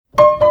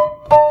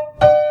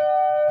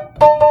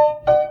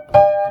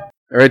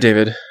All right,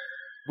 David.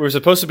 We're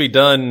supposed to be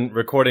done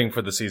recording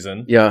for the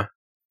season. Yeah.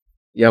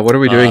 What are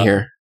we doing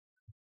here?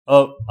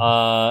 Well,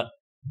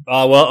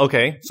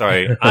 okay.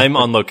 Sorry. I'm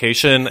on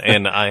location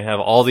and I have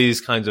all these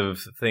kinds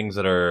of things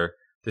that are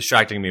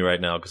distracting me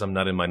right now because I'm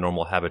not in my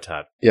normal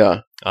habitat.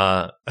 Yeah.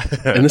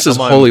 And this is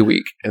Holy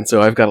Week, and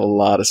so I've got a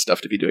lot of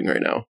stuff to be doing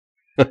right now.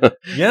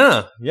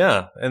 Yeah.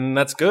 And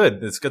that's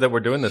good. It's good that we're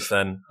doing this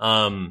then.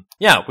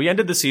 We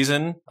ended the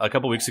season a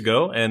couple weeks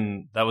ago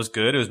and that was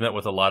good. It was met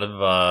with a lot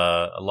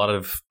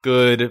of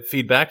good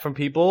feedback from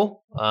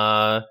people.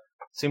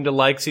 Seemed to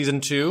like season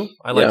 2.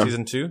 I like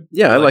season 2.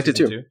 Yeah, I liked it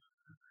too.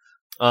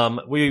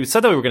 We said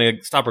that we were going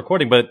to stop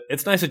recording, but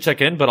it's nice to check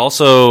in. But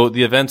also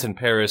the events in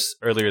Paris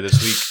earlier this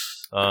week,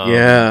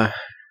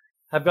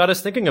 have got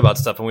us thinking about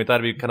stuff, and we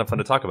thought it'd be kind of fun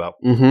to talk about.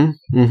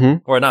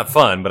 Or not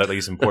fun, but at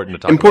least important to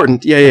talk about.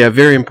 Important, yeah,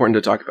 very important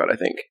to talk about, I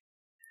think.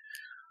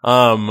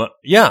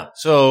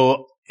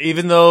 So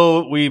even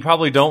though we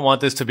probably don't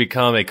want this to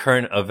become a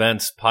current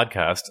events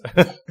podcast,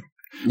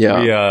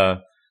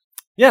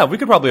 we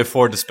could probably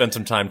afford to spend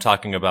some time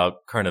talking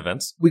about current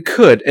events. We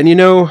could, and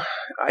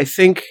I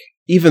think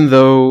even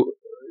though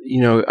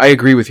I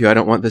agree with you, I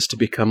don't want this to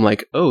become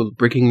like, oh,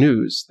 breaking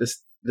news.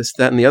 This,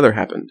 that, and the other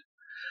happened.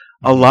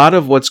 A lot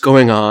of what's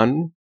going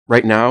on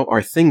right now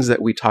are things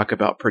that we talk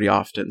about pretty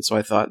often. So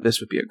I thought this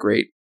would be a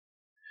great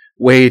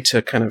way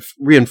to kind of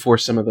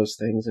reinforce some of those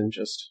things and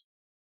just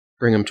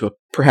bring them to a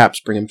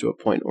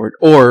point,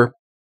 or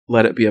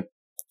let it be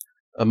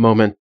a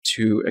moment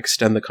to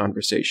extend the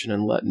conversation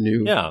and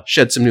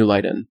shed some new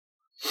light in.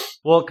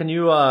 Well, can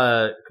you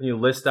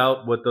list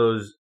out what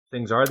those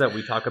things are that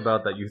we talk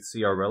about that you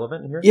see are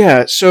relevant here?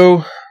 Yeah.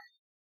 So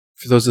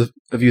for those of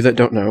you that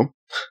don't know,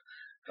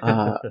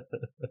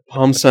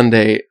 Palm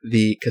Sunday,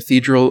 the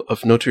Cathedral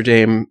of Notre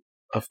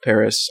of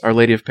Paris, Our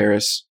Lady of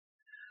Paris,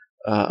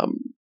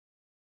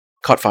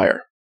 caught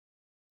fire,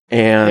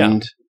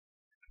 and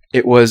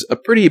it was a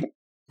pretty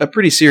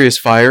serious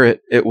fire.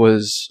 It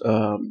was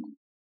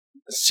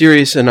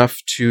serious enough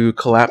to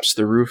collapse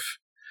the roof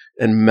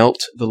and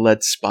melt the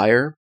lead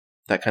spire,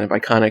 that kind of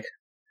iconic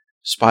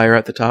spire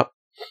at the top.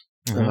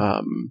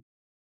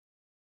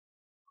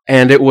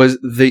 And it was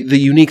the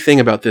unique thing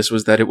about this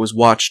was that it was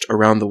watched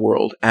around the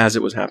world as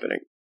it was happening.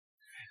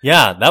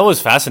 Yeah, that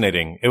was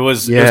fascinating. It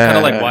was kind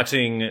of like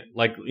watching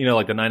like the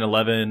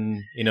 9/11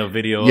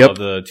 video of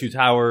the two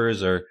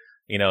towers, or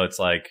it's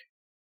like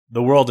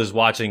the world is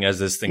watching as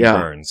this thing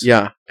burns.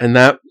 Yeah, and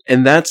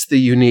that's the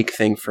unique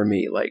thing for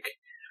me. Like,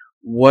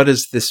 what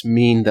does this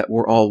mean that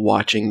we're all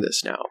watching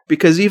this now?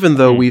 Because even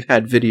though we've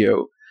had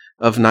video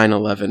of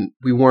 9/11,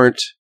 we weren't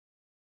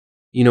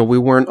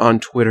on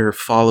Twitter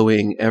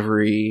following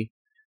every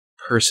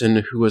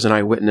person who was an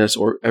eyewitness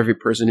or every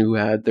person who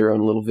had their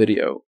own little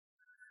video.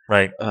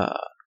 Right.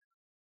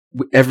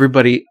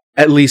 Everybody,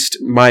 at least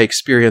my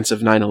experience of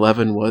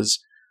 9/11 was,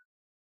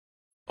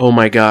 oh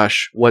my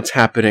gosh, what's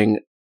happening?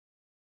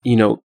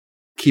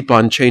 Keep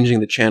on changing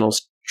the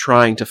channels,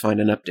 trying to find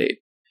an update.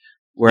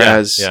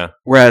 Whereas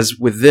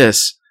with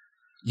this,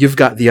 you've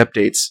got the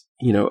updates,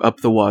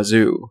 up the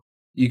wazoo.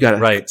 You got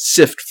to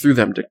sift through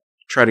them to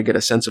try to get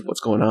a sense of what's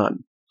going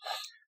on.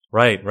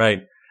 Right.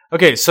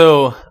 Okay,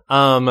 so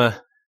all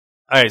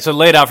right, so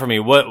lay it out for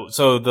me.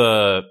 So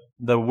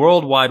the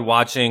worldwide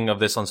watching of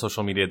this on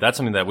social media, that's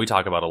something that we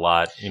talk about a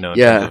lot, in terms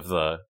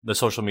of the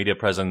social media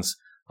presence.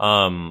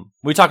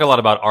 We talk a lot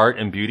about art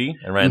and beauty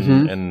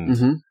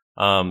and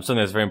something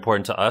that's very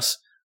important to us.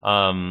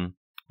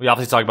 We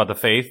obviously talk about the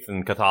faith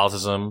and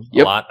Catholicism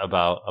a lot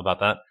about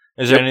that.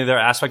 Is there any other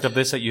aspect of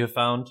this that you have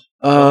found?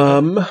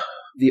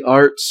 The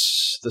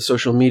arts, the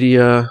social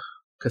media,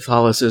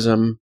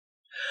 Catholicism.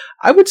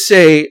 I would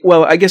say,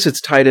 well, I guess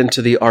it's tied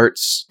into the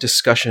arts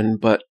discussion,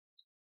 but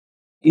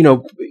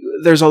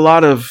there's a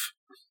lot of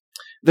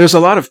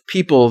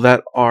people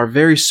that are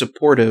very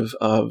supportive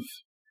of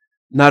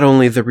not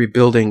only the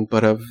rebuilding,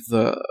 but of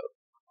the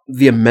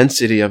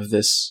immensity of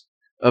this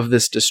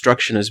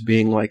destruction as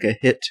being like a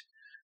hit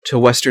to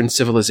Western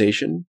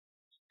civilization.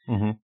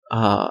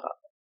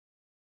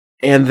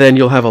 And then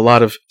you'll have a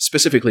lot of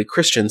specifically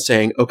Christians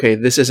saying, okay,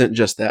 this isn't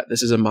just that.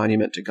 This is a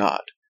monument to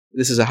God.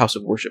 This is a house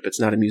of worship. It's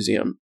not a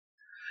museum.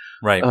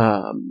 Right.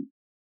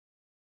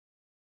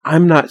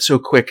 I'm not so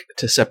quick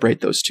to separate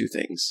those two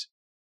things.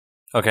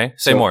 Okay.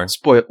 Say more.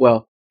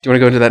 Well, do you want to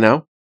go into that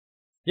now?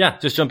 Yeah,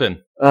 just jump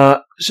in.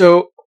 And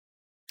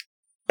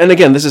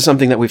again, this is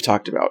something that we've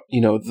talked about.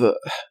 The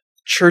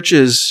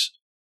churches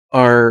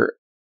are,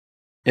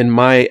 in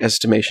my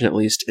estimation at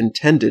least,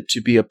 intended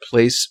to be a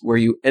place where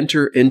you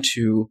enter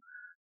into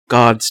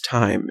God's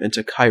time,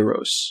 into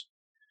Kairos.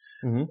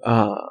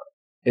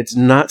 It's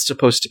not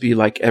supposed to be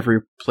like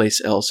every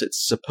place else.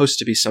 It's supposed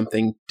to be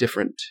something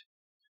different.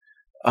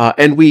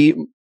 And we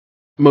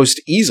most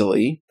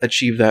easily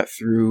achieve that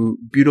through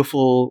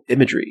beautiful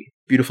imagery,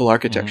 beautiful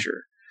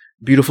architecture,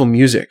 beautiful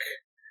music,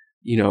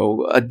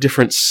 a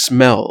different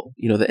smell,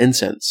 the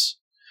incense.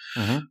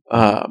 And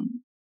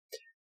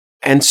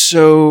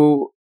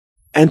so,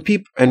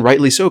 and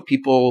rightly so,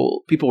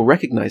 people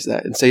recognize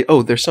that and say,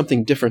 oh, there's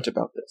something different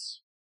about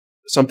this.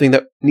 something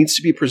that needs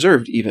to be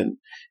preserved even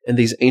in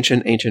these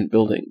ancient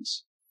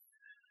buildings.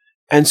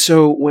 And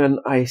so when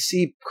I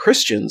see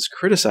Christians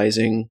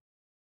criticizing,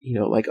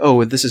 like,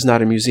 oh, this is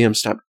not a museum,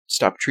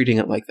 stop treating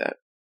it like that.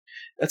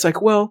 It's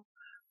like, well,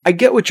 I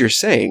get what you're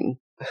saying,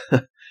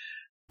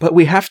 but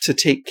we have to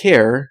take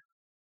care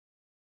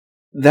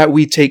that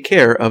we take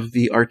care of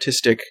the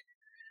artistic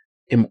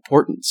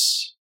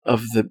importance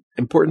of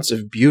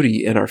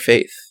beauty in our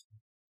faith.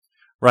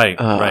 Right,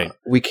 right.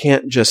 We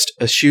can't just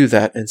eschew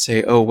that and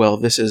say, oh, well,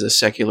 this is a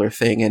secular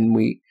thing and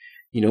we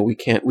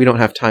don't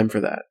have time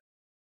for that.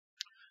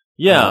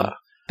 Yeah.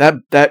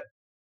 That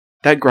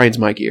grinds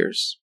my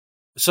gears.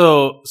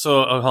 So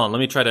hold on, let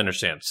me try to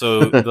understand.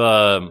 So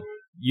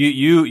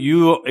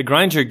it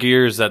grinds your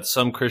gears that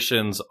some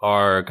Christians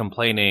are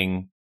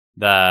complaining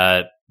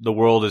that the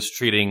world is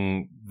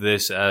treating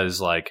this as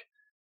like,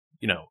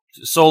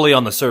 solely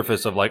on the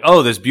surface of like,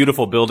 oh, this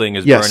beautiful building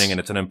is burning and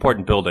it's an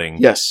important building.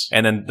 Yes.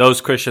 And then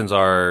those Christians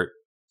are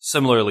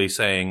similarly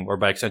saying, or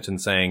by extension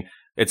saying,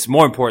 it's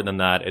more important than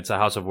that. It's a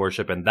house of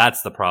worship, and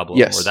that's the problem,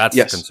 or that's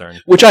the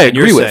concern. Which I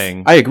agree with.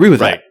 I agree with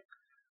that.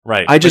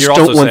 Right. I just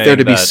don't want there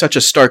to be such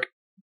a stark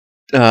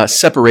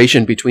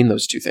separation between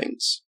those two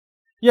things.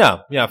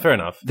 Yeah, fair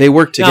enough. They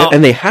work together,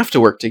 and they have to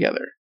work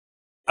together.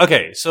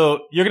 Okay, so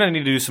you're going to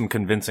need to do some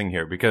convincing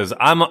here, because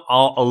I'm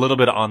a little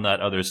bit on that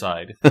other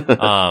side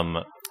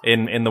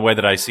in the way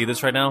that I see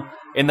this right now.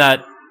 And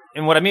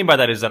what I mean by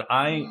that is that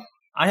I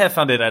have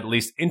found it at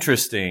least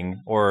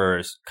interesting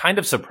or kind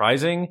of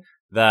surprising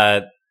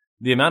that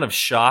the amount of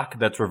shock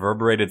that's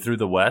reverberated through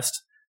the West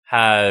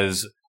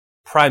has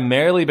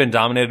primarily been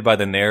dominated by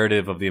the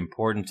narrative of the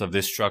importance of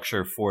this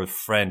structure for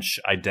French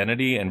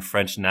identity and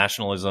French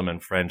nationalism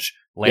and French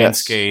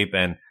landscape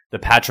and the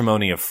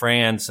patrimony of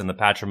France and the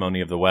patrimony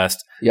of the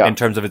West in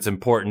terms of its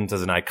importance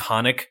as an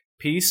iconic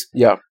piece.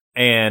 Yeah.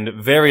 And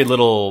very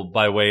little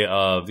by way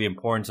of the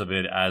importance of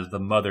it as the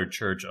mother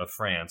church of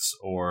France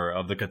or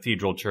of the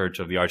Cathedral Church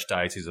of the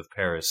Archdiocese of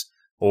Paris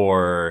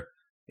or,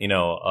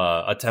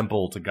 a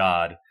temple to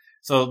God.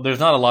 So there's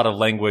not a lot of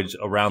language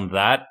around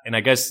that. And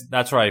I guess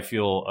that's where I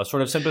feel a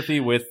sort of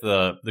sympathy with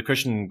the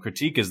Christian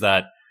critique is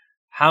that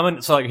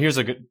here's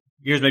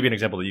maybe an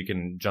example that you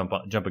can jump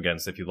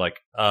against if you'd like.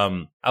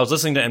 I was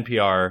listening to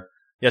NPR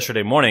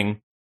yesterday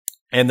morning,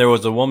 and there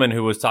was a woman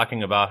who was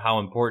talking about how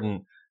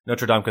important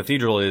Notre Dame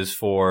Cathedral is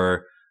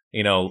for,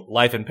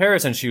 life in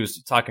Paris. And she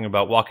was talking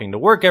about walking to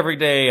work every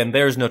day, and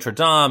there's Notre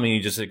Dame, and you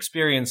just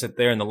experience it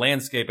there in the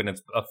landscape, and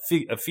it's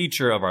a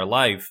feature of our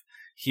life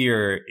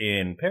here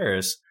in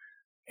Paris.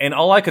 And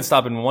all I could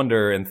stop and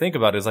wonder and think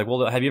about is like,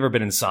 well, have you ever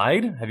been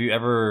inside? Have you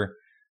ever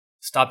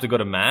stopped to go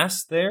to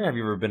mass there? Have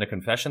you ever been to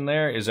confession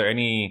there? Is there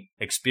any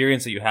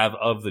experience that you have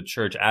of the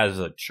church as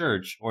a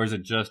church, or is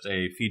it just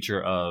a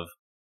feature of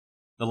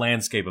the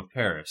landscape of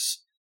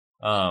Paris?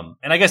 And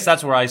I guess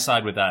that's where I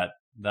side with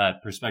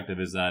that perspective,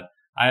 is that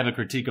I have a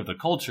critique of the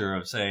culture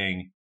of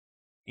saying,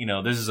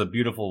 this is a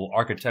beautiful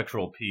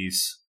architectural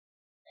piece,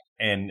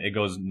 and it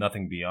goes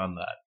nothing beyond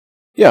that.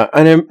 Yeah,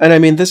 and I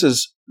mean this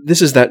is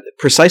that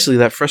precisely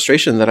that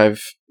frustration that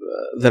I've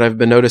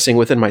been noticing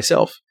within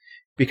myself,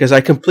 because I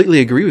completely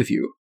agree with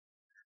you.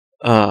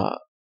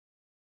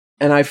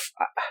 Honestly,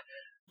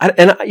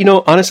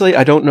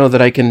 I don't know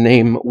that I can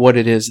name what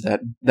it is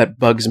that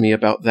bugs me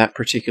about that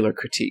particular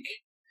critique,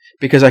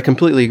 because I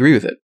completely agree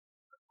with it.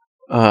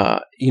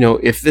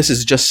 If this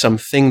is just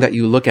something that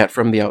you look at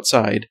from the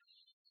outside,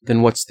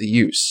 then what's the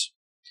use?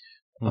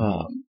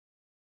 Mm-hmm.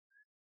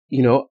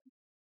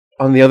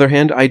 On the other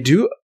hand, I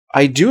do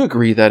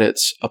agree that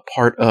it's a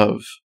part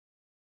of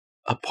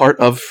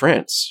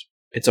France.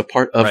 It's a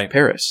part of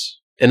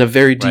Paris in a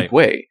very deep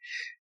way,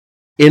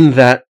 in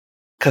that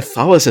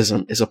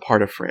Catholicism is a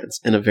part of France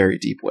in a very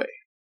deep way.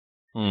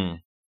 Mm.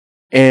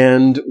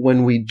 And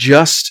when we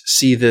just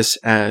see this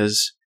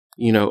as,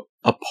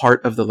 a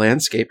part of the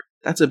landscape,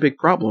 that's a big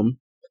problem.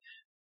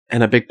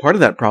 And a big part of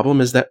that problem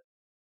is that,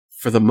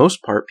 for the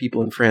most part,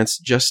 people in France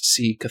just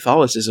see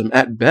Catholicism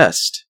at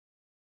best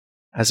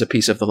as a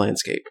piece of the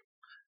landscape.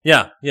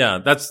 Yeah,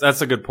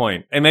 that's a good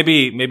point. And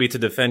maybe to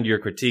defend your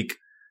critique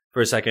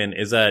for a second,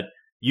 is that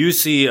you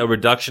see a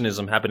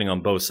reductionism happening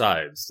on both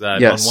sides.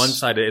 That on one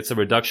side, it's a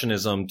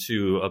reductionism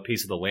to a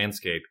piece of the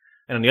landscape,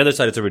 and on the other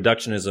side, it's a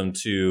reductionism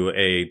to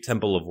a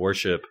temple of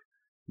worship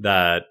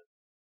that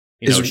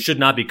should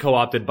not be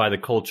co-opted by the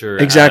culture.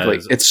 Exactly.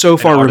 It's so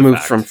far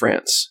removed from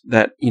France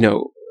that,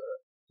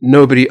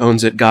 nobody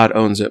owns it, God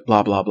owns it,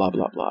 blah, blah, blah,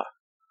 blah, blah.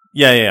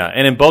 Yeah.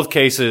 And in both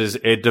cases,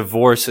 it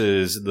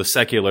divorces the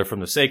secular from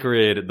the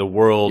sacred, the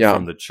world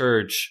from the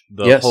church,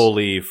 the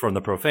holy from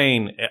the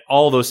profane.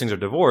 All those things are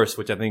divorced,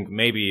 which I think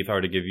maybe if I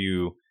were to give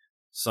you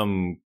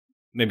some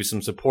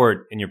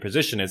support in your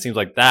position, it seems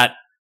like that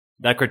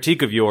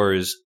critique of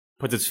yours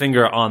puts its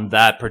finger on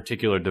that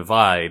particular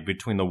divide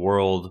between the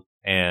world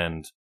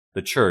and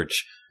the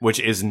church, which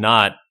is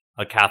not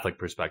a Catholic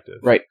perspective.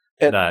 Right.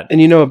 And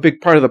a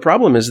big part of the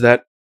problem is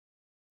that,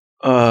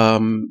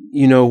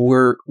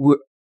 we're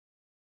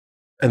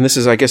and this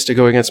is, I guess, to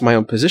go against my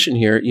own position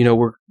here,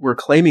 we're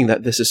claiming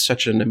that this is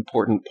such an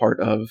important part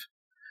of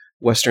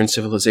Western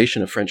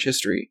civilization of French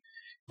history.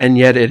 And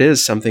yet it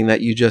is something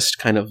that you just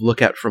kind of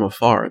look at from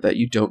afar, that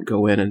you don't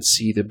go in and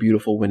see the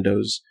beautiful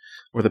windows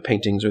or the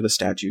paintings or the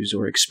statues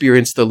or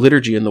experience the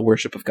liturgy and the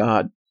worship of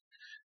God.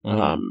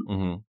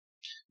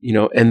 You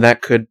know, and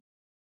that could,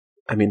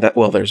 I mean, that,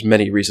 well, there's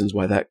many reasons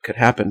why that could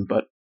happen,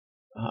 but,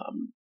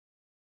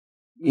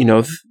 you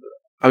know,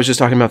 I was just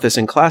talking about this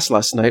in class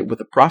last night with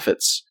the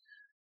prophets.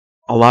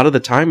 A lot of the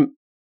time,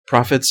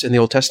 prophets in the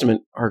Old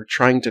Testament are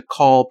trying to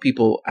call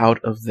people out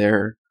of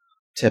their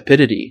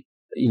tepidity.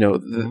 You know,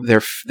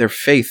 their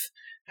faith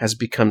has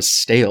become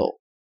stale.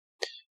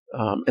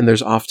 And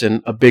there's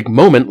often a big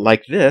moment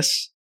like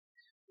this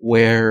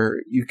where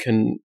you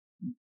can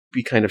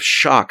be kind of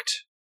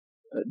shocked,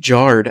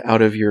 jarred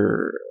out of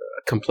your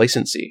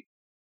complacency.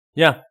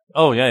 Yeah.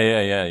 Oh,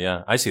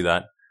 yeah. I see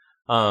that.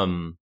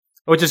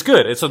 Which is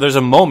good. So there's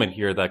a moment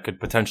here that could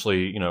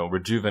potentially, you know,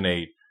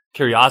 rejuvenate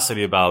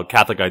curiosity about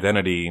Catholic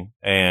identity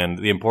and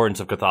the importance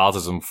of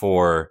Catholicism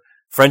for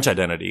French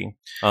identity.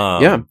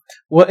 Yeah.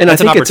 Well, and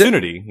that's I think an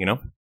opportunity, you know?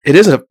 It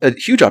is a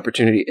huge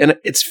opportunity. And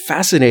it's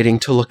fascinating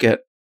to look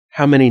at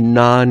how many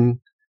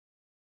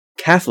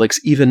non-Catholics,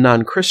 even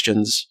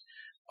non-Christians,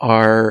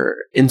 are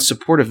in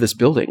support of this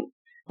building.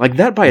 Like,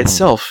 that by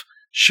itself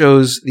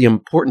shows the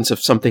importance of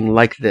something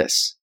like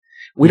this.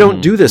 We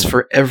don't do this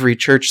for every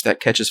church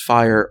that catches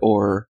fire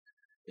or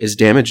is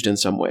damaged in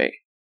some way.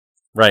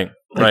 Right,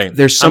 like, right.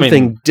 There's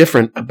something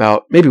different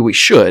about, maybe we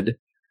should,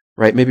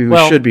 right? Maybe we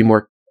should be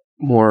more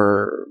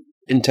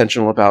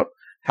intentional about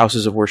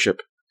houses of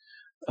worship.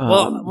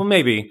 Well,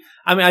 maybe.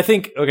 I mean, I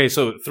think, okay,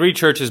 so 3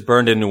 churches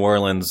burned in New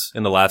Orleans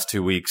in the last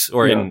 2 weeks,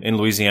 or in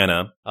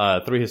Louisiana.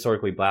 3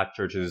 historically black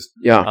churches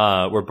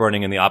were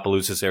burning in the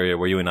Opelousas area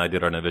where you and I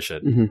did our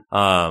novitiate.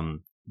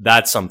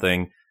 That's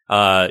something.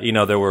 You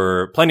know, there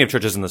were plenty of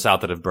churches in the South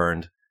that have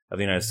burned of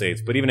the United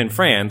States. But even in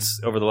France,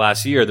 over the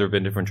last year, there have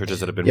been different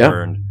churches that have been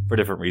burned for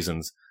different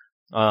reasons.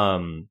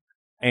 And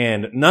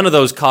none of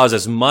those cause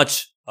as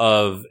much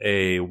of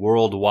a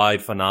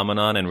worldwide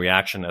phenomenon and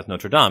reaction as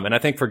Notre Dame. And I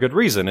think for good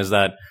reason, is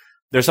that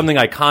there's something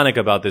iconic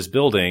about this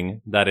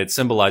building that it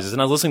symbolizes. And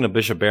I was listening to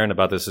Bishop Barron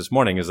about this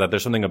morning, is that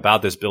there's something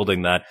about this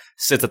building that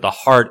sits at the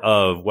heart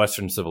of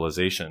Western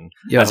civilization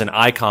as an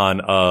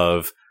icon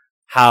of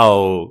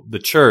how the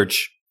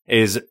church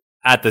is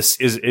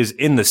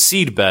in the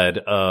seedbed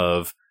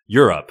of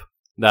Europe,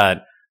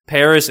 that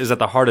Paris is at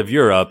the heart of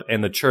Europe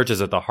and the church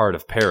is at the heart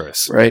of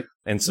Paris. Right.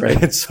 And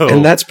so,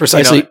 and that's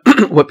precisely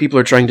what people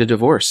are trying to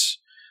divorce.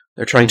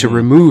 They're trying to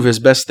remove as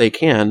best they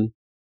can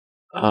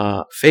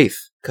faith,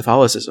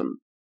 Catholicism,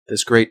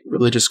 this great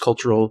religious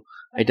cultural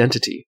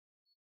identity.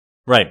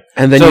 Right.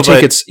 And then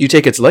you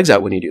take its legs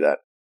out when you do that.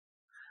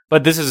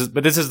 But this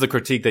is the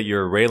critique that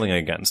you're railing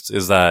against,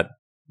 is that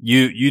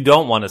you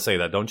don't want to say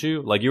that, don't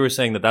you? Like, you were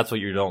saying that that's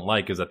what you don't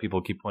like, is that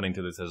people keep pointing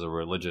to this as a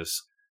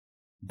religious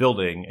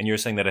building, and you're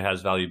saying that it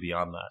has value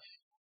beyond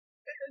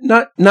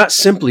that. Not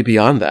simply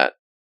beyond that.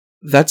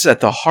 That's at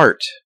the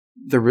heart.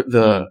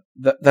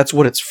 That's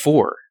what it's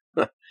for.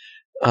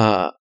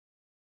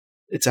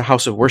 It's a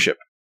house of worship.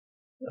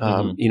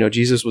 You know,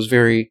 Jesus was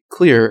very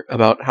clear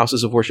about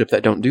houses of worship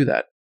that don't do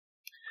that.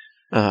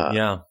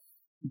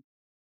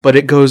 But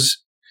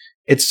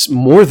it's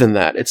more than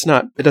that. It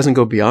doesn't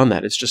go beyond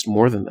that. It's just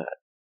more than that.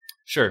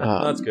 Sure.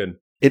 That's good.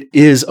 It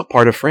is a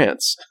part of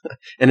France,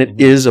 and it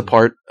is a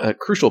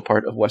crucial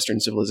part of Western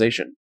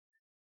civilization.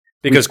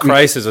 Because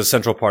Christ is a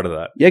central part of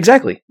that. Yeah,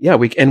 exactly. Yeah,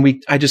 my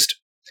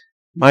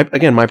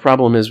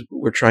problem is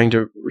we're trying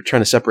to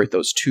separate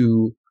those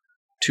too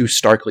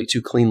starkly,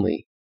 too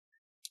cleanly.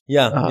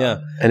 Yeah.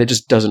 And it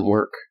just doesn't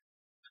work.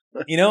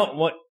 You know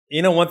what?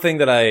 One thing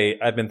that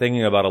I've been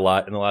thinking about a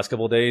lot in the last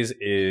couple of days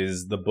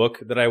is the book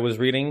that I was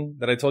reading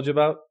that I told you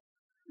about.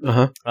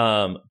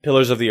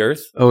 Pillars of the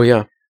Earth. Oh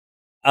yeah.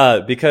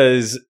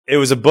 Because it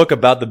was a book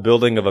about the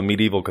building of a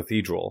medieval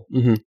cathedral.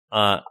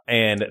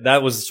 And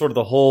that was sort of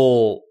the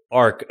whole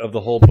arc of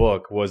the whole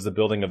book, was the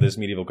building of this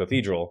medieval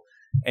cathedral.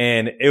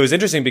 And it was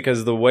interesting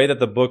because the way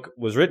that the book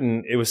was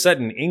written, it was set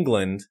in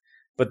England,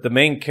 but the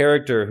main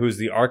character, who's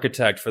the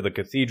architect for the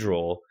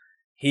cathedral,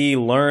 he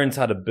learns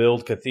how to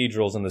build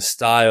cathedrals in the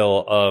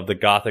style of the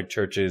Gothic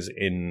churches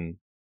in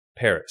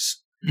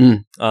Paris.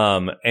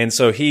 And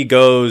so he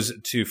goes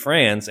to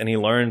France and he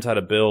learns how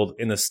to build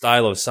in the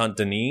style of Saint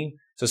Denis.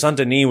 So Saint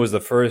Denis was the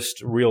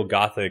first real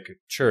Gothic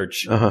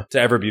church to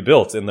ever be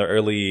built in the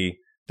early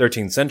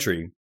 13th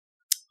century.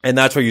 And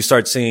that's where you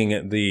start seeing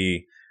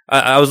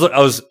I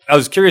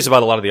was curious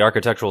about a lot of the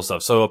architectural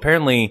stuff. So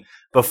apparently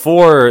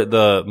before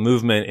the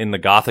movement in the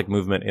Gothic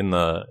movement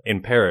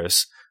in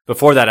Paris,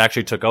 before that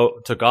actually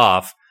took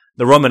off,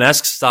 the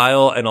Romanesque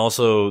style and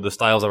also the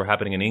styles that were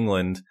happening in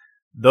England,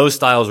 those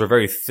styles were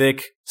very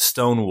thick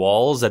stone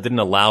walls that didn't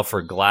allow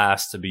for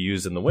glass to be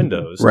used in the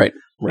windows. Right.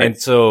 And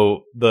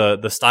so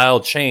the style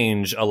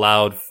change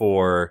allowed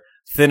for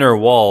thinner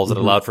walls that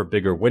allowed for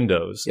bigger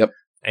windows. Yep.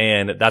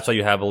 And that's why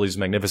you have all these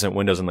magnificent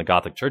windows in the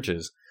Gothic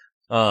churches.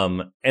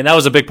 And that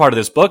was a big part of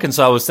this book. And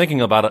so I was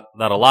thinking about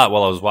that a lot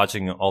while I was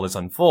watching all this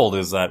unfold,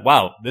 is that,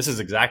 wow, this is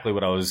exactly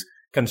what I was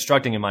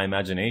constructing in my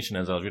imagination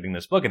as I was reading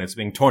this book, and it's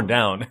being torn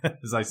down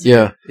as I see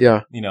it,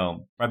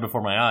 right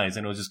before my eyes.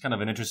 And it was just kind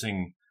of an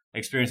interesting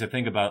experience to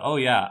think about. Oh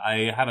yeah,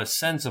 I have a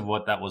sense of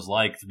what that was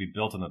like to be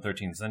built in the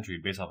 13th century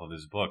based off of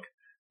this book.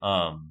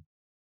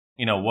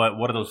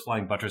 What are those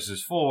flying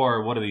buttresses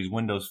for? What are these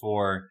windows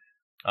for?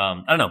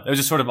 I don't know. It was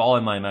just sort of all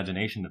in my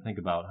imagination to think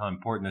about how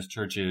important this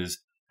church is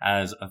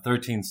as a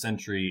 13th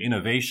century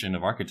innovation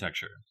of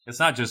architecture. It's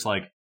not just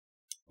like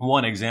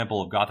one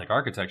example of Gothic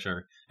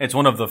architecture. It's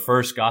one of the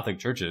first Gothic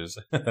churches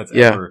that's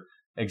ever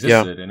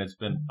existed, and it's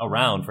been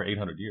around for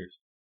 800 years.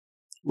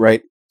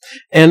 Right.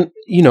 And,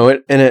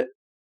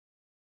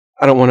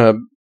 I don't want to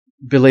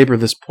belabor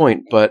this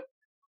point, but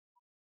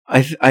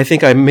I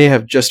think I may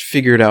have just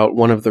figured out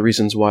one of the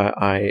reasons why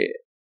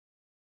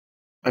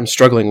I'm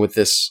struggling with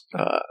this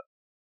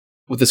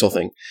whole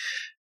thing.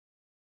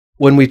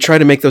 When we try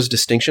to make those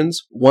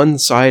distinctions, one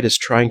side is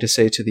trying to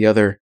say to the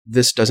other,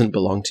 this doesn't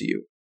belong to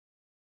you.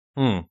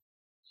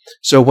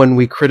 So when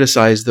we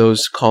criticize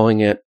those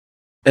calling it,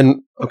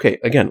 and okay,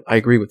 again, I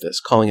agree with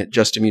this, calling it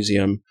just a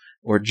museum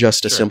or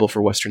just a symbol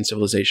for Western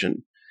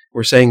civilization,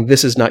 we're saying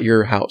this is not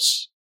your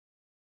house.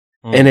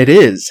 And it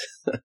is.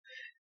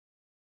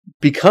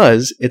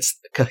 Because it's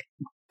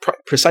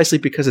precisely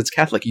because it's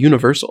Catholic,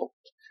 universal.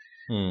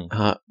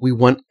 We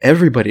want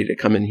everybody to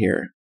come in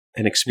here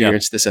and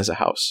experience this as a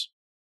house.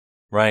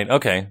 Right.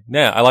 Okay.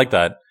 Yeah, I like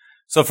that.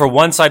 So for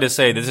one side to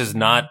say this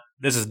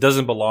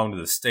doesn't belong to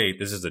the state,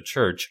 this is a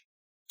church.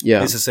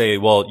 Yeah. Is to say,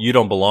 well, you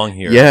don't belong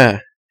here.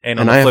 Yeah. And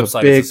on the flip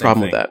side, I have a big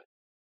problem with that.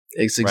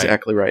 It's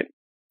exactly right.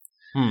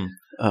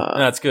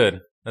 That's good.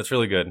 That's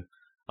really good.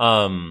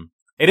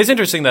 It is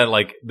interesting that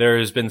like there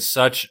has been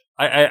such.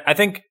 I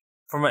think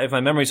if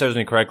my memory serves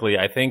me correctly,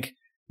 I think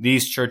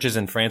these churches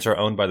in France are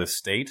owned by the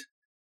state.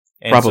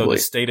 And Probably.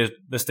 So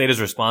the state is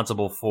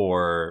responsible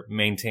for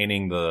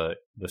maintaining the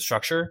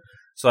structure.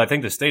 So I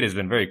think the state has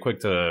been very quick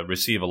to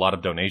receive a lot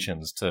of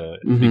donations to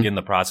begin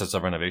the process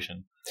of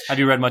renovation. Have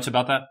you read much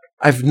about that?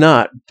 I've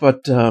not,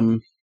 but do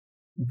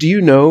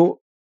you know?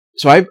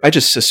 So I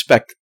just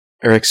suspect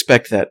or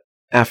expect that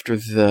after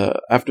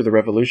the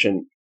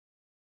revolution,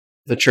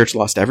 the church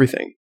lost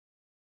everything.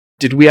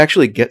 Did we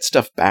actually get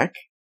stuff back?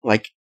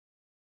 Like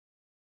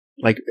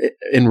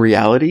in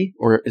reality,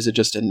 or is it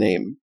just a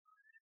name?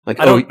 Like,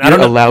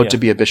 you're allowed to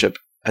be a bishop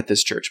at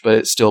this church, but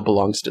it still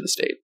belongs to the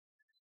state.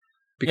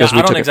 Because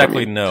I don't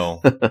exactly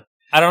know.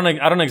 I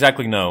don't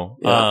exactly know.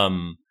 Yeah.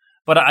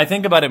 But I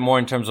think about it more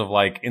in terms of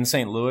like in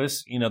St.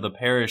 Louis, the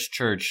parish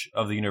church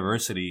of the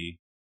university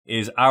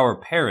is our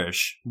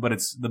parish, but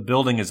the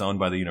building is owned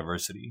by the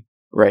university.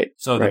 Right.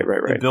 So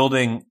the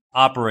building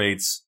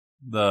operates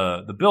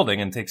the building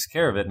and takes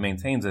care of it,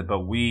 maintains it,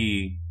 but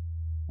we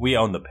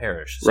own the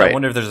parish. So I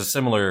wonder if there's a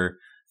similar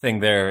thing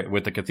there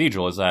with the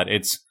cathedral, is that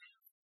it's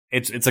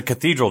a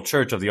cathedral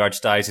church of the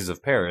Archdiocese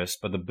of Paris,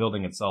 but the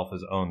building itself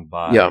is owned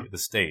by the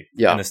state.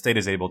 Yeah. And the state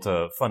is able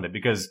to fund it,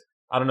 because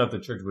I don't know if the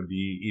church would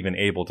be even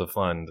able to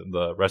fund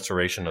the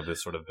restoration of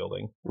this sort of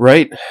building.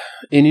 Right.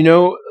 And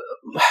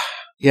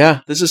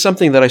this is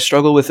something that I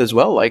struggle with as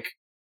well. Like,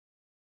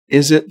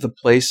 is it the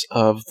place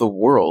of the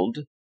world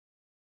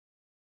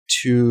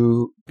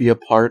to be a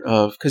part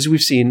of? Because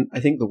we've seen, I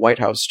think the White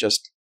House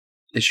just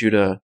issued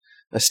a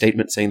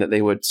statement saying that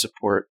they would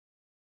support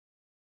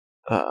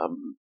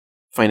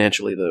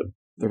financially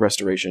the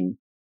restoration.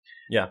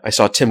 Yeah. I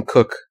saw Tim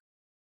Cook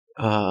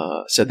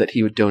said that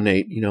he would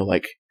donate,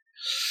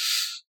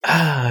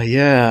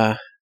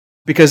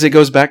 because it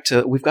goes back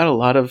to, we've got a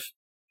lot of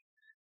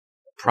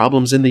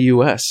problems in the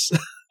U.S.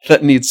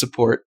 that need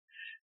support.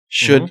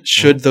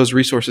 Should those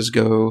resources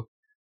go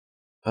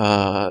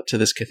to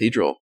this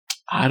cathedral?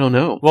 I don't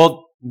know.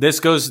 Well, this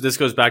goes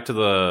back to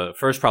the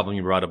first problem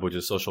you brought up, which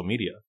is social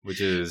media, which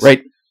is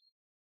right.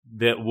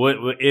 That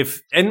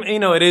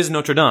it is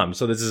Notre Dame,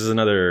 so this is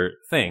another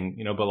thing,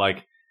 but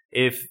like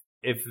if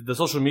the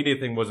social media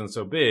thing wasn't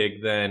so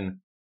big, then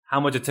how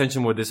much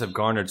attention would this have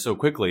garnered so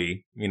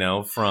quickly,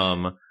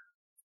 from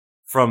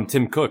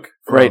Tim Cook,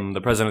 from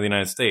the President of the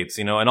United States,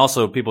 and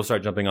also people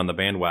start jumping on the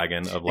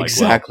bandwagon of like,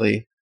 exactly.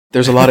 Well,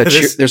 there's a lot of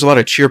there's a lot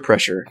of cheer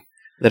pressure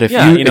that if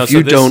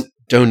you don't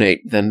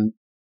donate, then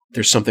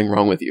there's something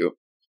wrong with you.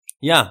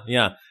 Yeah.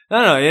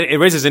 No, it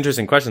raises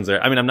interesting questions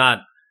there. I mean,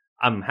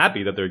 I'm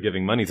happy that they're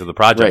giving money to the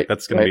project. Right,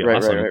 that's going to be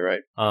awesome.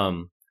 Right.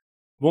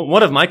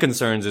 One of my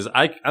concerns is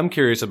I'm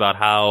curious about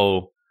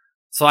how.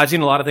 So I've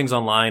seen a lot of things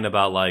online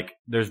about like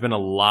there's been a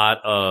lot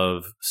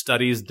of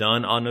studies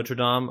done on Notre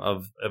Dame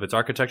of its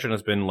architecture, and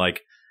it's been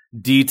like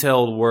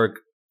detailed work,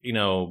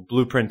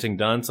 blueprinting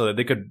done so that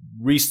they could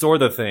restore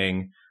the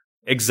thing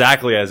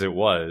exactly as it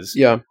was.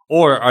 Yeah.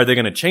 Or are they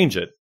going to change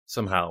it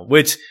somehow?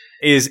 Which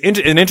is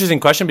an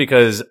interesting question,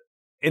 because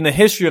in the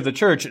history of the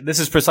church, this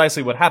is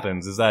precisely what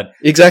happens, is that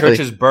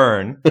churches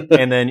burn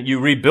and then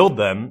you rebuild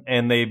them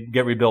and they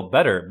get rebuilt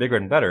better, bigger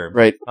and better.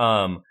 Right.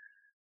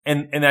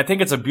 And I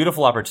think it's a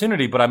beautiful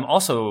opportunity, but I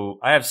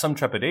have some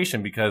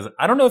trepidation, because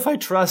I don't know if I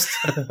trust,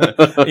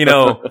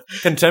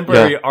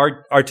 contemporary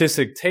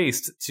artistic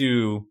taste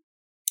to,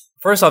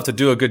 first off, to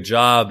do a good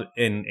job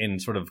in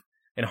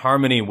in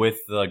harmony with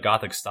the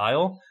Gothic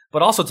style,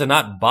 but also to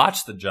not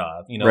botch the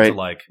job, to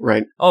like,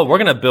 oh, we're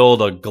going to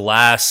build a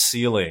glass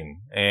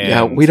ceiling.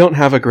 And we don't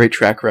have a great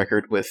track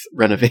record with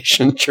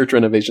church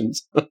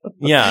renovations.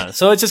 Yeah.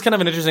 So it's just kind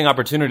of an interesting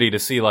opportunity to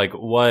see like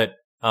what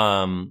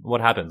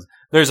happens.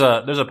 There's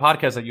a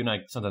podcast that you and I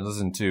sometimes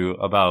listen to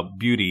about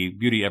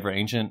beauty ever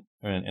ancient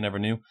and ever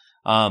new.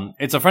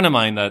 It's a friend of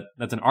mine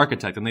that's an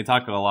architect, and they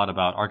talk a lot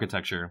about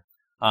architecture.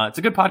 It's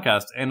a good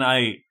podcast, and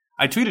I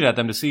tweeted at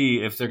them to see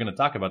if they're going to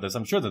talk about this.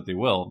 I'm sure that they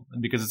will,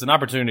 because it's an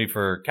opportunity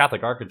for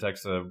Catholic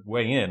architects to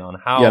weigh in on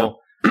how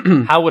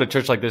how would a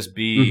church like this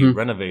be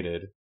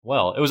renovated.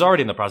 Well, it was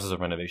already in the process of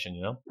renovation,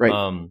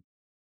 Right.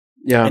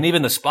 And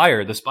even the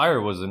spire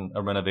was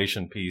a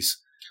renovation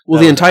piece.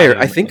 Well,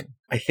 I think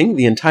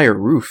the entire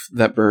roof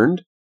that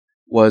burned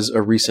was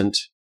a recent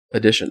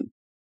addition.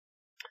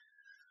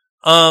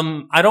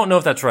 I don't know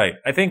if that's right.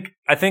 I think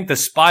the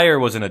spire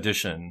was an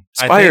addition.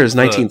 Spire is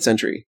 19th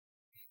century.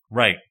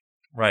 Right.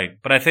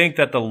 But I think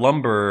that the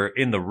lumber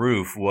in the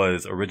roof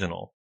was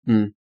original.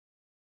 Because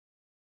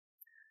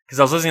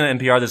I was listening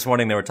to NPR this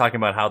morning, they were talking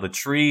about how the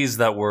trees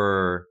that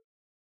were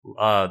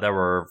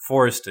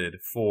forested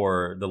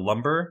for the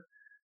lumber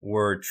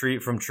were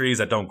from trees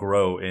that don't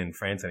grow in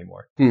France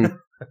anymore.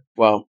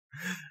 Wow.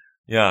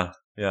 Yeah.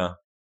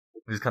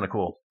 Which is kind of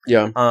cool.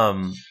 Yeah.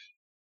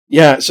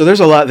 Yeah, so there's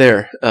a lot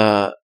there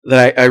that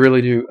I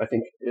really do, I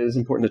think, is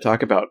important to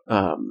talk about.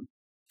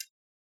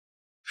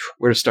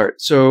 Where to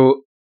start?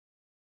 So,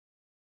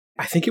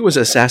 I think it was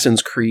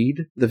Assassin's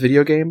Creed, the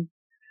video game,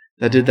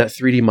 that did that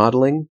 3D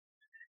modeling.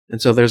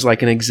 And so there's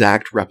like an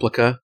exact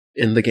replica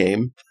in the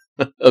game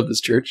of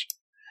this church.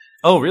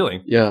 Oh,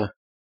 really? Yeah.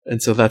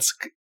 And so that's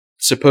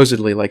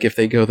supposedly, like, if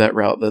they go that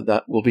route,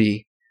 that will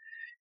be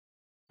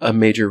a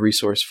major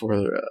resource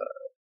for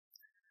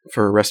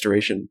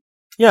restoration.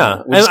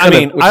 Yeah, which is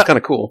kind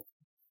of cool.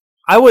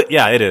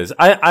 It is.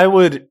 I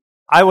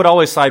would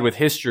always side with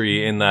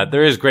history in that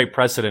there is great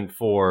precedent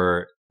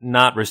for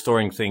not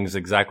restoring things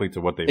exactly to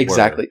what they were.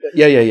 Exactly.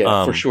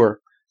 Yeah, for sure.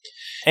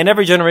 And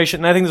every generation,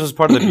 and I think this was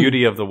part of the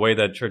beauty of the way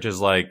that churches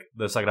like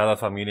the Sagrada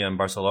Familia in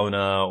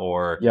Barcelona,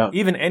 or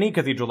even any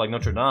cathedral like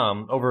Notre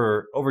Dame,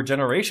 over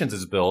generations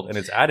is built and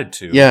it's added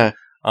to. Yeah.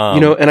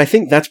 And I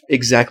think that's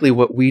exactly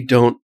what we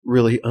don't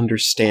really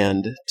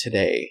understand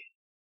today.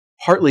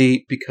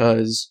 Partly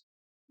because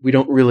we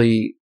don't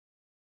really,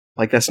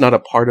 that's not a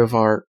part of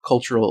our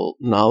cultural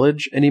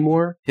knowledge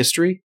anymore,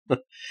 history,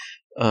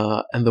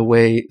 and the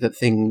way that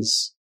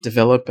things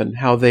develop and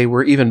how they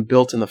were even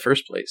built in the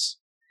first place.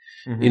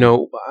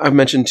 Mm-hmm. I've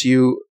mentioned to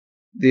you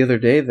the other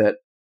day that,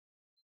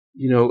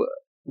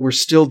 we're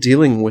still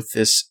dealing with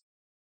this,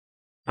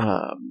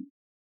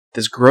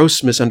 this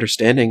gross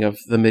misunderstanding of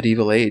the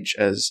medieval age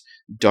as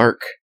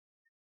dark,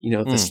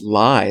 this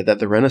lie that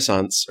the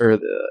Renaissance or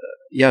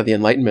the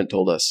Enlightenment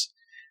told us,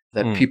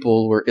 that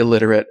people were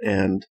illiterate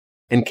and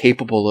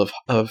incapable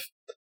of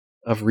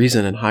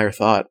reason and higher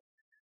thought.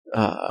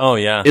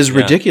 Is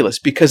ridiculous,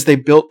 because they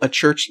built a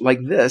church like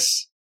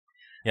this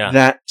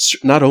that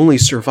not only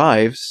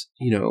survives,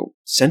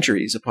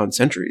 centuries upon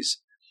centuries,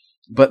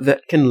 but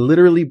that can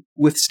literally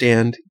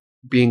withstand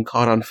being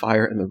caught on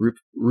fire and the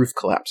roof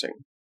collapsing.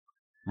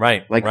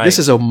 Right. This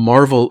is a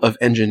marvel of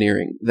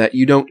engineering that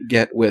you don't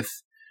get with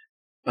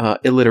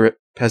illiterate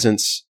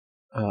peasants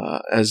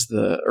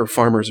or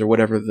farmers or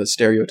whatever the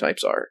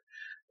stereotypes are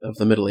of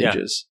the Middle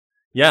Ages.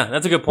 Yeah,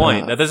 that's a good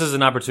point. That this is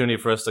an opportunity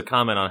for us to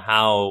comment on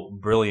how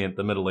brilliant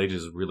the Middle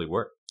Ages really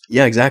were.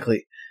 Yeah,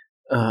 exactly.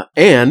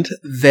 And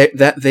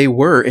that they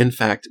were, in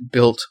fact,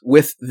 built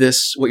with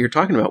this, what you're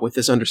talking about, with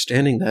this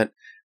understanding that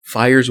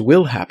fires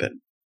will happen.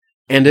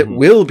 And it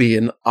will be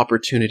an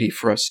opportunity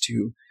for us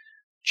to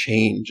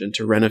change and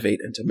to renovate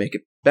and to make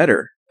it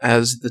better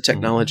as the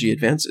technology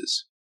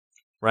advances.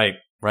 Right.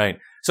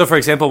 So, for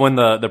example, when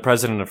the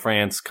president of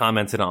France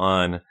commented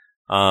on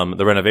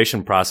the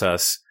renovation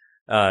process,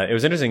 it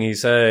was interesting. He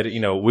said,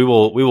 we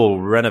will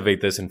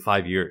renovate this in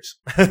 5 years.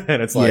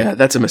 And it's like, yeah,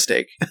 that's a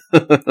mistake.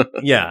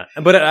 Yeah,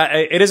 but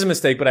it is a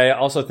mistake. But I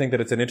also think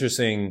that it's an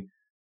interesting.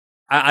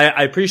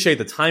 I appreciate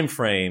the time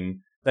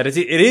frame that it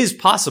is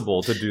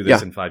possible to do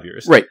this in 5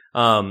 years, right?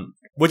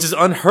 Which is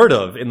unheard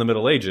of in the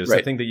Middle Ages.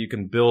 Right. I think that you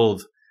can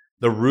build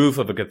the roof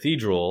of a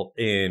cathedral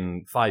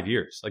in 5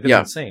 years. That's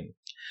insane.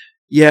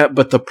 Yeah,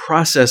 but the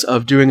process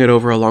of doing it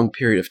over a long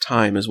period of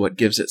time is what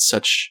gives it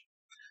such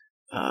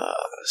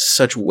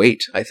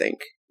weight, I think.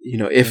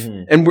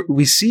 And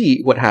we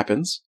see what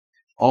happens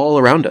all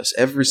around us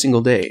every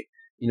single day.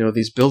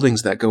 These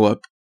buildings that go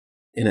up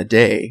in a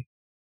day,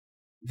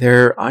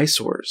 they're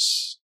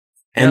eyesores,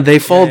 and they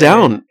fall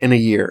down in a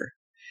year.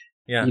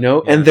 Yeah,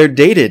 and they're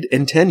dated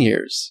in 10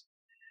 years.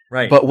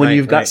 Right. But when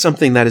you've got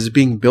something that is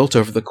being built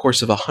over the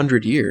course of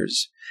 100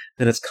 years,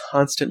 then it's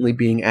constantly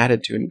being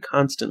added to and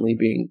constantly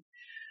being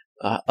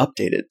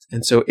updated.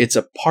 And so it's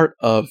a part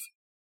of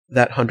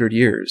that 100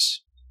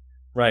 years.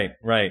 Right.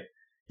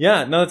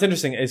 Yeah, no, that's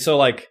interesting. So,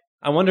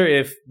 I wonder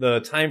if the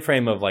time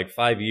frame of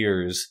 5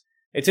 years,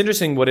 it's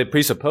interesting what it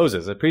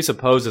presupposes. It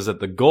presupposes that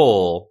the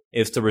goal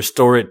is to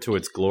restore it to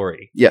its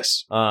glory.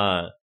 Yes.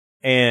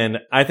 And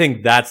I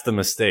think that's the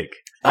mistake.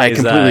 I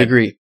completely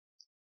agree.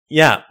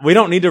 Yeah, we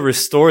don't need to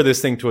restore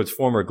this thing to its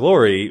former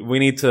glory. We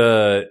need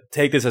to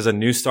take this as a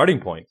new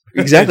starting point.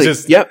 Exactly.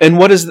 Yeah. And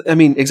what does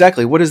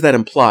that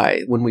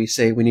imply when we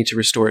say we need to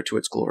restore it to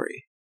its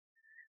glory?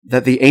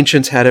 That the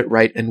ancients had it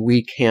right and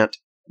we can't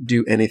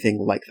do anything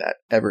like that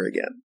ever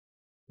again.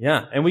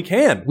 Yeah, and we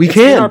can. It's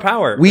in our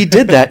power. We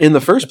did that in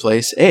the first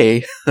place,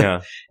 A.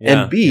 Yeah.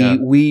 And B,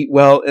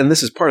 and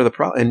this is part of the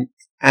problem. And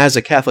as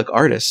a Catholic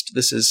artist,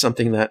 this is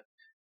something that,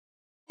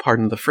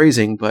 pardon the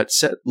phrasing, but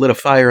lit a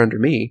fire under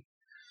me.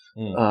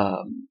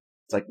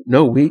 It's like,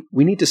 no, we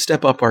need to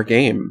step up our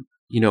game.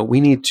 We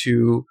need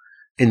to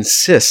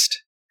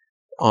insist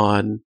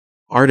on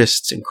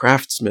artists and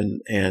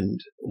craftsmen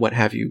and what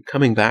have you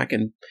coming back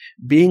and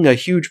being a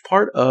huge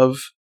part of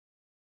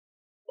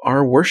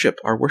our worship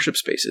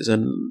spaces.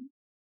 And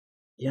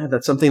yeah,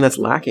 that's something that's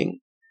lacking.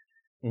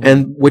 Mm-hmm.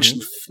 And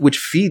which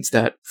feeds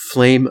that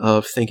flame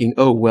of thinking,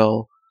 oh,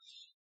 well,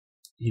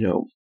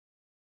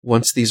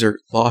 once these are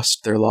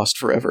lost, they're lost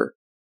forever,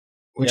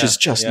 which is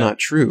just not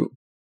true.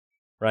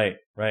 Right.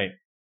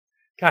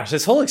 Gosh,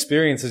 this whole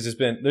experience has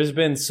there's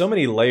been so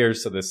many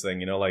layers to this thing,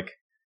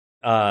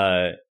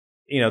 the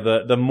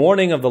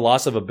mourning of the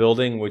loss of a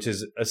building, which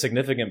is a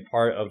significant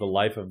part of the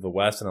life of the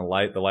West and the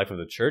life of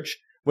the church,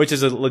 which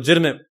is a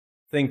legitimate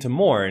thing to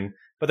mourn.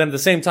 But then at the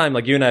same time,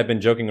 like you and I have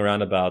been joking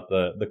around about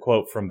the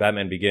quote from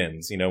Batman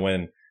Begins,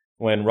 when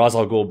Ra's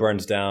al Ghul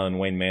burns down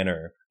Wayne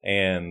Manor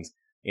and,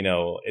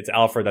 it's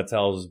Alfred that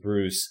tells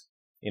Bruce,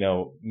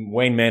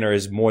 Wayne Manor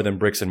is more than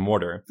bricks and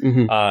mortar.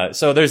 Mm-hmm.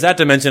 So there's that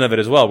dimension of it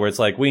as well, where it's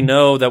like, we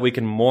know that we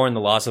can mourn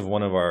the loss of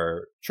one of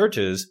our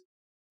churches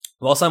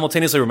while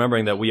simultaneously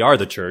remembering that we are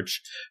the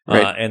church,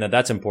 right. And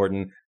that's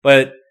important.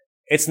 But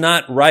it's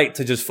not right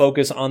to just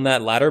focus on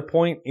that latter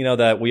point,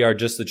 that we are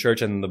just the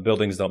church and the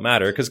buildings don't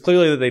matter, because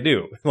clearly they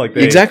do.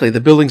 Exactly,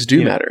 the buildings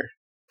do matter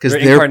because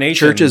they're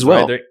church as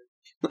well. Right?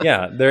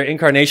 They're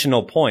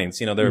incarnational points.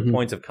 They're mm-hmm.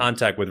 points of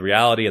contact with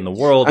reality and the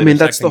world. I mean,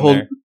 that's the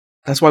whole.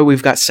 That's why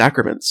we've got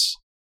sacraments,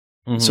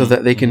 mm-hmm. so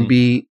that they can mm-hmm.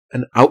 be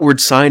an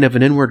outward sign of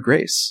an inward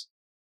grace.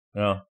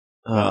 Yeah.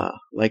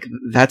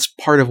 That's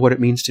part of what it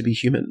means to be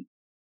human.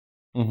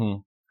 Mm-hmm.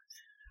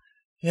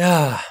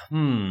 Yeah.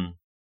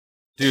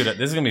 Dude, this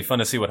is going to be fun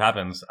to see what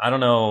happens. I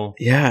don't know.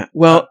 Yeah.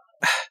 Well,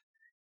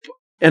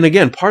 and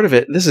again, part of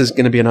it, this is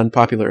going to be an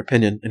unpopular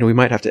opinion, and we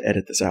might have to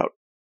edit this out.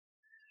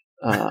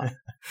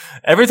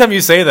 Every time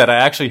you say that, I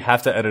actually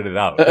have to edit it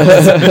out.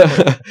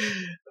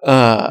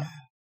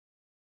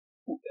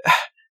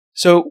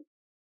 So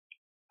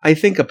I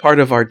think a part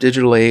of our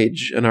digital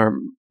age and our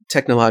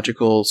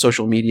technological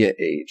social media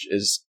age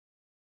is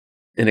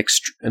kind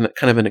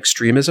of an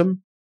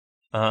extremism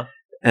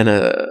and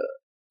a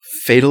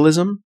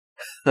fatalism.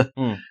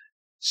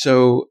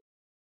 So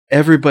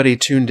everybody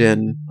tuned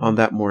in on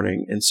that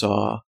morning and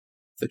saw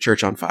the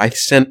church on fire. I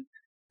sent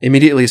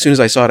immediately, as soon as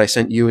I saw it, I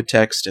sent you a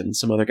text and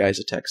some other guys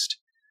a text.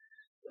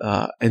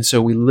 And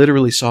so we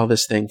literally saw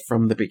this thing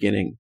from the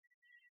beginning.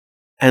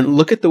 And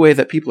look at the way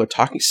that people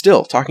are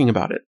still talking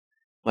about it.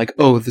 Like,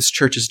 oh, this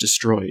church is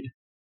destroyed.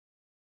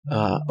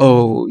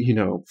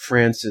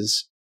 France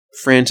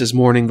is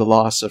mourning the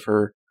loss of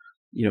her,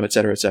 et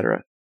cetera, et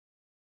cetera.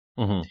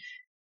 Mm-hmm.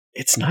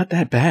 It's not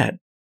that bad.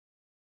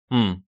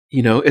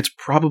 It's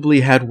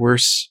probably had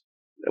worse.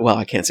 Well,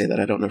 I can't say that.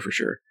 I don't know for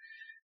sure.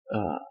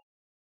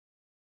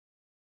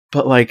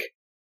 But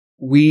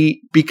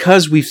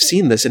because we've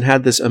seen this and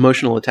had this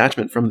emotional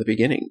attachment from the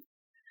beginning,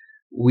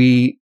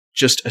 we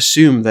just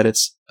assume that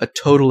it's a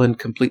total and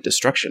complete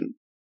destruction.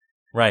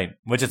 Right.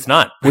 Which it's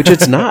not.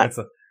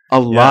 A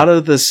lot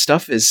of the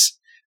stuff is,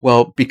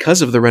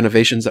 because of the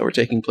renovations that were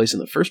taking place in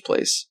the first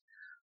place,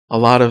 a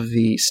lot of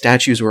the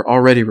statues were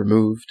already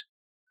removed.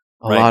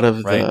 A lot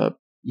of the,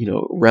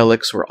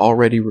 relics were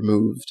already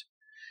removed.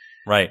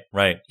 Right.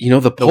 The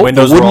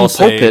wooden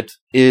pulpit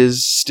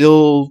is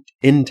still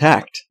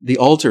intact. The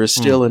altar is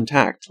still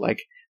intact.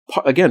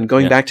 Again,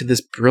 going back to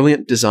this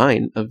brilliant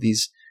design of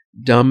these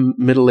dumb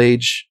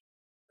middle-aged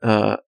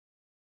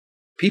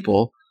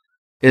people,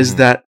 is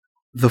that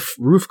the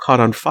roof caught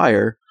on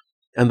fire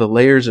and the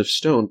layers of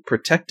stone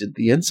protected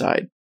the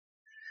inside.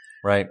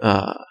 Right.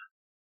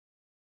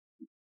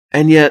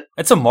 And yet...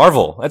 It's a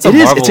marvel. It's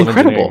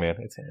incredible. Man.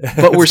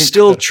 But we're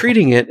still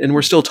treating it and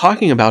we're still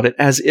talking about it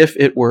as if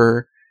it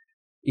were,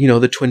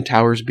 the Twin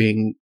Towers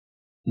being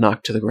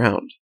knocked to the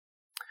ground.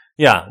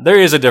 Yeah, there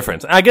is a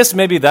difference. I guess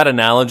maybe that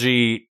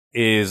analogy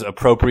is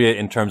appropriate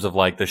in terms of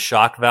the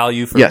shock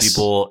value for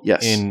people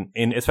in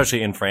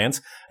especially in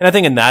France. And I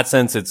think in that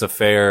sense it's a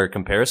fair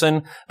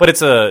comparison, but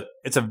there's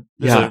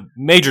a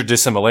major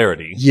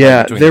dissimilarity.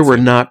 Yeah, there were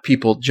not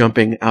people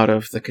jumping out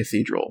of the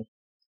cathedral.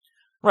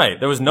 Right,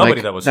 there was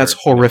nobody that was that's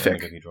hurt horrific. In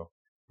the cathedral.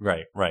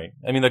 Right.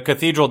 I mean, the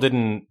cathedral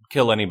didn't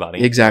kill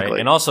anybody. Exactly.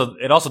 Right? And also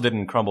it also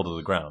didn't crumble to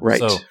the ground. Right.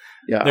 So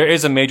there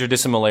is a major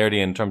dissimilarity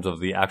in terms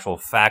of the actual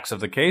facts of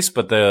the case,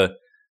 but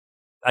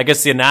I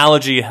guess the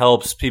analogy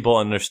helps people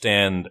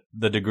understand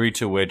the degree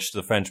to which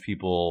the French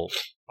people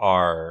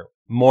are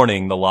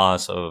mourning the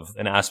loss of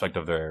an aspect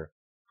of their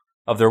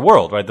their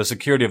world, right? The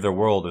security of their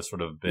world has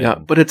sort of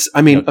been but it's,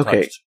 I mean,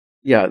 okay, touched.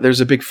 yeah, there's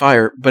a big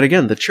fire, but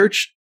again, the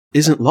church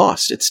isn't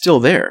lost; it's still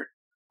there.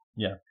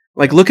 Yeah,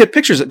 like look at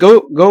pictures.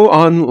 Go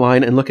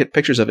online and look at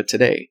pictures of it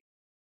today.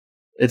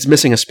 It's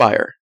missing a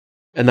spire,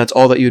 and that's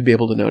all that you'd be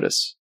able to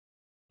notice,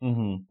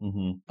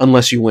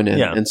 unless you went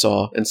in and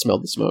saw and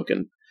smelled the smoke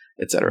and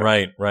etc.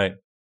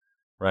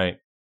 Right.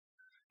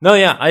 No,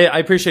 yeah, I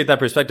appreciate that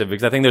perspective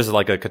because I think there's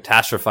like a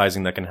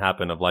catastrophizing that can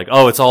happen of like,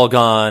 oh, it's all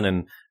gone,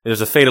 and there's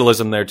a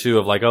fatalism there too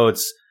of like, oh,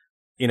 it's,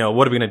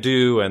 what are we going to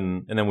do?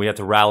 And then we have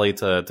to rally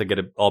to get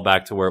it all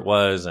back to where it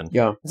was. And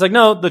it's like,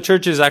 no, the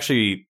church is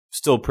actually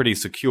still pretty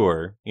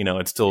secure.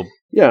 It's still.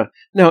 Yeah.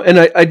 No, and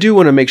I do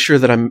want to make sure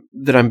that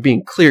I'm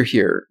being clear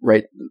here,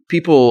 right?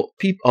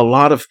 A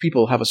lot of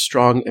people have a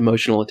strong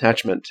emotional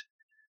attachment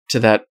to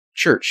that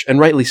church, and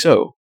rightly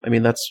so. I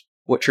mean, that's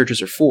what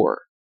churches are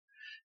for.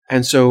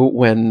 And so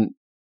when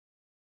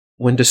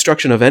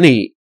destruction of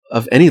any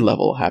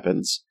level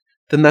happens,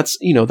 then that's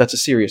a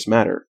serious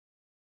matter.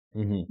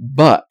 Mm-hmm.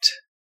 But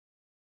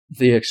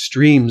the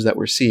extremes that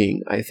we're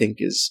seeing, I think,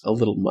 is a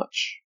little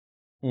much.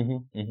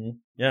 Mm-hmm. Mm-hmm.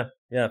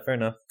 Yeah, fair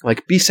enough.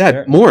 Like, be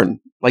sad,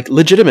 mourn, like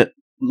legitimate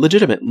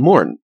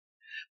mourn.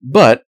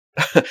 But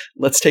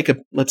let's take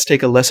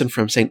a lesson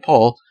from St.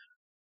 Paul.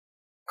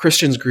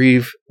 Christians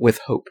grieve with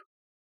hope,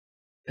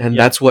 and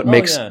that's what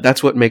makes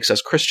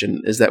us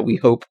Christian, is that we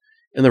hope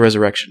in the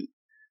resurrection.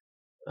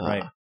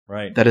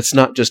 Right. That it's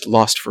not just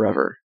lost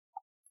forever.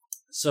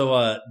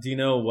 So, do you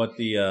know what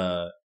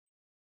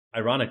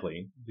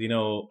ironically,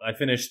 I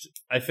finished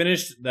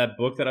that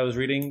book that I was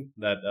reading,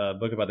 that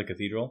book about the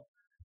cathedral.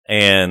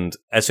 And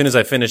as soon as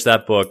I finished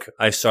that book,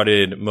 I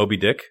started Moby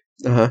Dick.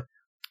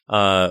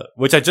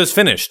 Which I just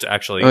finished,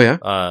 actually. Oh,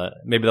 yeah?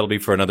 Maybe that'll be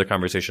for another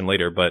conversation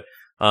later, but,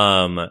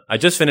 I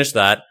just finished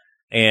that,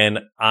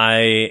 and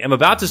I am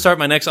about to start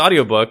my next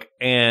audiobook,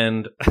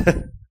 and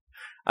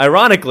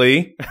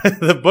ironically,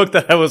 the book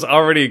that I was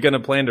already going to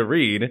plan to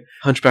read,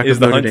 Hunchback of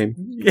Notre Dame.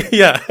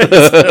 Yeah.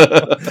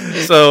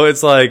 So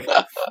it's like,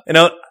 and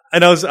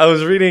I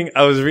was reading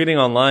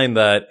online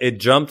that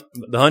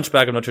the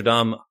Hunchback of Notre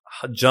Dame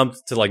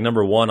jumped to like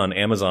number 1 on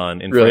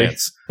Amazon in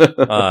France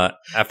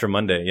after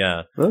Monday.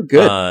 Yeah. Oh,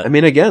 good. I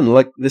mean, again,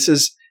 like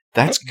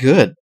that's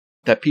good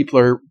that people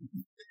are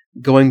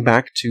going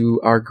back to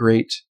our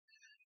great,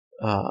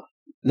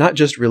 not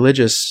just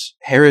religious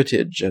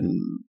heritage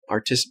and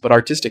but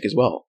artistic as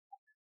well.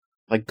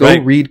 Like, go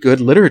read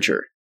good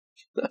literature.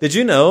 Did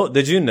you know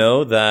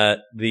that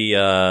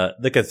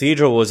the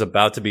cathedral was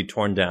about to be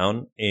torn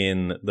down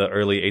in the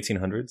early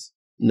 1800s?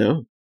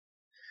 No.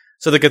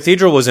 So the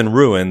cathedral was in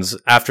ruins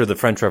after the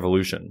French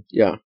Revolution.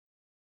 Yeah.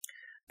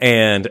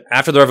 And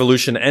after the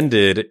revolution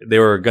ended, they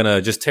were going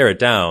to just tear it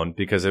down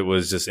because it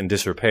was just in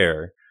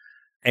disrepair.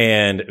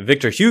 And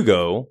Victor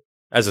Hugo,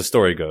 as the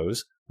story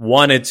goes,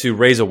 wanted to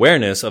raise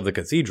awareness of the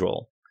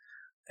cathedral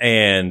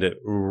and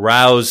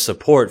rouse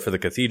support for the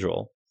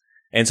cathedral.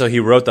 And so he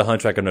wrote The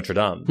Hunchback of Notre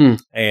Dame.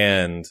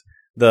 And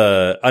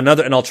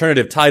an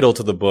alternative title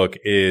to the book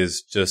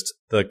is just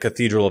The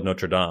Cathedral of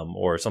Notre Dame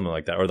or something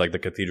like that, or like The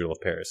Cathedral of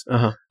Paris.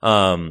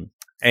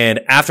 And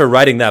after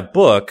writing that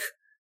book,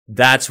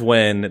 that's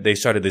when they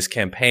started this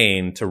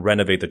campaign to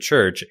renovate the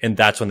church, and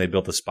that's when they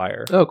built the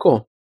spire. Oh,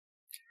 cool.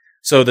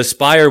 So the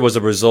spire was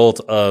a result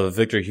of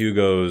Victor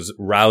Hugo's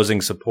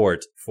rousing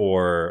support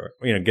for,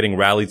 getting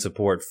rallied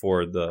support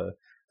for the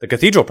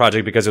cathedral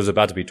project because it was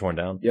about to be torn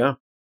down. Yeah.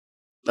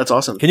 That's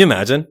awesome. Can you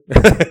imagine? And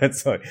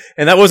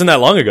that wasn't that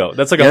long ago.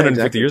 That's like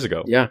 150 years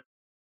ago. Yeah.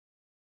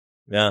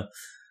 Yeah.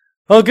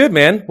 Oh, good,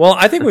 man. Well,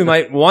 I think we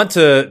might want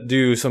to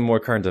do some more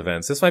current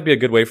events. This might be a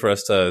good way for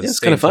us to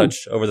stay in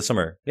touch over the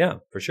summer. Yeah,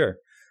 for sure.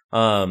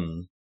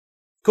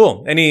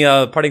 Cool. Any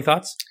parting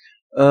thoughts?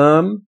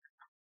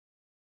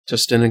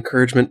 Just an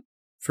encouragement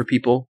for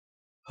people.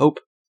 Hope.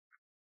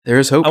 There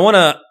is hope. I want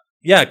to.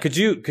 Yeah, could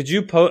you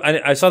post?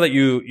 I saw that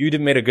you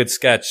made a good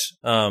sketch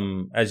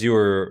as you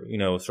were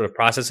sort of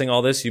processing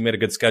all this. You made a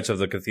good sketch of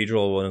the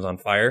cathedral when it was on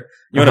fire.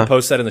 You want to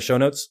post that in the show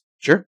notes?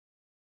 Sure.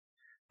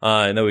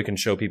 And then we can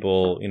show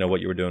people what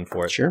you were doing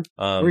for it. Sure.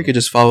 Or you could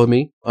just follow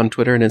me on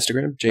Twitter and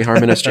Instagram,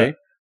 jharmonsj.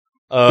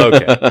 Oh,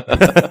 okay.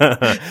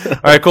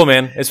 All right, cool,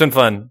 man. It's been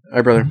fun. All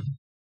right, brother.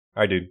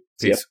 All right, dude.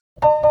 Peace. See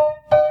ya.